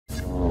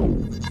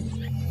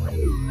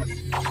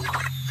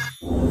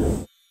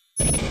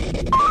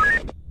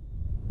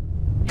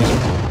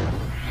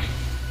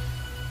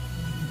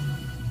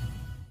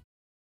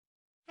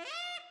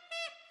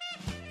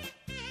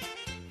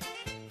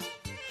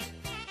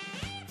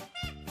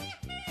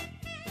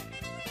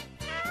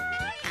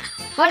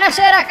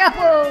Buonasera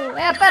capo,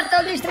 è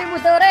aperto il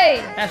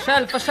distributore? È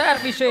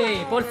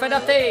self-service, polfe da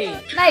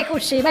te. Mai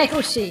così,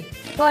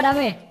 poi da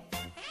me.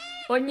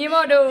 Ogni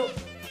modo,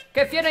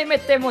 che fieno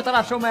mettiamo tra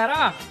la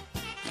somera?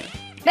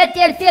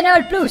 Metti il fieno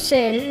al plus,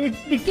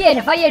 il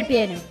pieno, fai il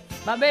pieno.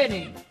 Va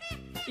bene.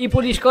 I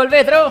pulisco il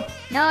vetro?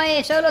 No,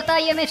 è solo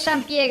taglio e messa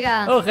in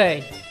piega. Ok.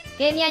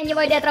 Che niente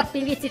voglio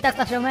troppi vizi da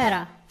sta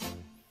somera.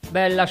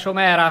 Bella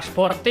somera,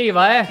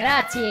 sportiva, eh?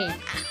 Grazie.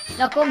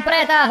 L'ho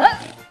comprata.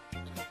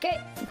 Che...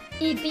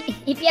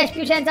 I piedi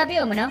più senza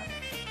piume, no?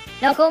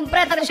 L'ho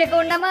comprata di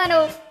seconda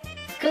mano,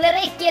 con le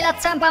orecchie e la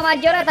zampa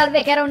maggiorata al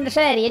vecchierone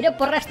serie, e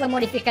dopo il resto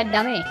modificato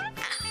da me.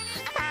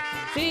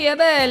 Sì, è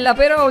bella,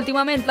 però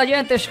ultimamente la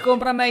gente si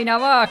compra me una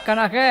vacca,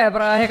 una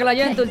capra, e che la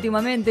gente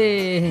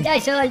ultimamente...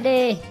 Dai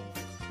soldi!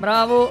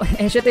 Bravo,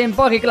 e siete in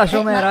pochi che la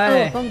somera,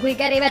 ma, con cui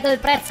che è arrivato il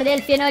prezzo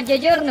del fieno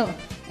oggigiorno,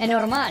 è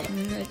normale.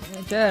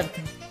 Certo.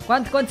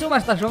 Quanto consuma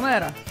sta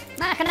somera?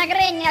 Ma una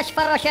gregna ci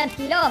farò 100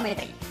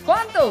 chilometri.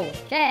 Quanto?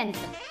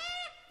 100.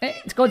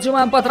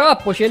 Consuma un po'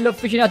 troppo, c'è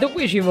l'officinato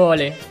qui ci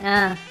vuole.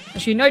 Ah.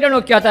 Sì, noi do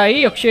un'occhiata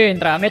io,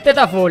 c'entra, mettete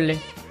a folle.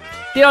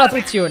 Tira la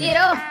frizione.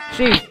 Tiro?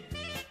 Sì.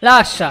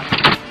 Lassa.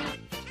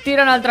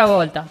 Tira un'altra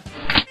volta.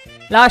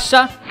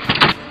 Lassa.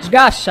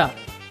 Sgassa.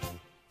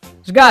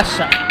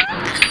 Sgassa.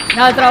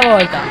 Un'altra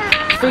volta.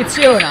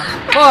 Friziona.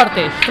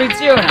 Forte,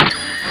 friziona.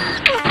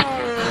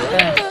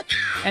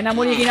 È una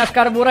mulichina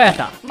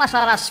scarbureta. Ma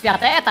sarà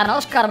sfiateta, no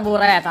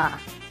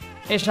scarbureta.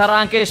 E sarà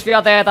anche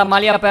sfiateta, ma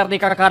lì a perdi i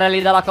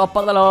caccarelli dalla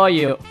coppa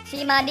dell'olio.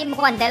 Sì, ma dimmi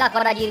quant'è la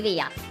coda di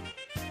via.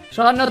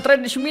 Sono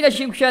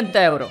 13.500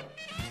 euro.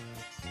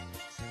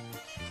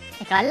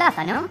 È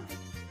callata, no?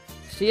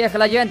 Sì, è che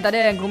la gente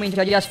adesso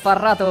comincia già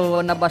sfarrato e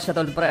hanno abbassato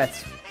il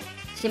prezzo.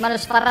 Sì, ma lo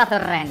sfarrato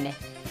rende.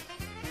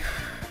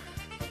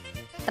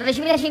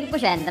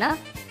 13.500, no?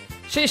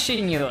 Sì,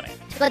 signore.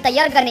 Ascolta, gli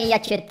organi li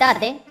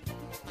accettate?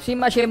 Sì,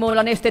 ma c'è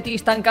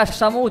l'anestetista in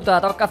cassa muta,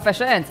 tocca caffè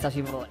senza,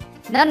 si vuole.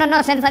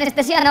 No, senza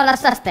anestesia non la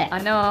sta ste. Ah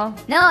no?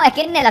 No, è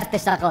che non è la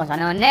stessa cosa,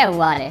 non è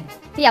uguale.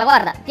 Via,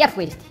 guarda, via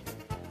questi.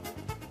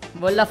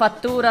 Vuoi la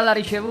fattura, la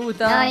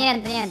ricevuta? No,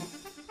 niente.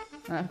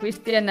 Ah,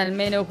 questi hanno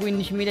almeno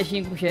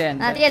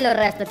 15.500. Ah, tiello il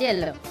resto,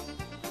 tiello.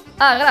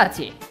 Ah,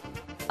 grazie.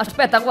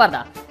 Aspetta,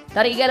 guarda.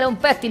 Da rigare un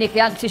pettine che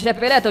anche se sei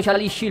pelato c'ha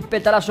lisci il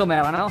petto alla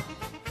somera, no?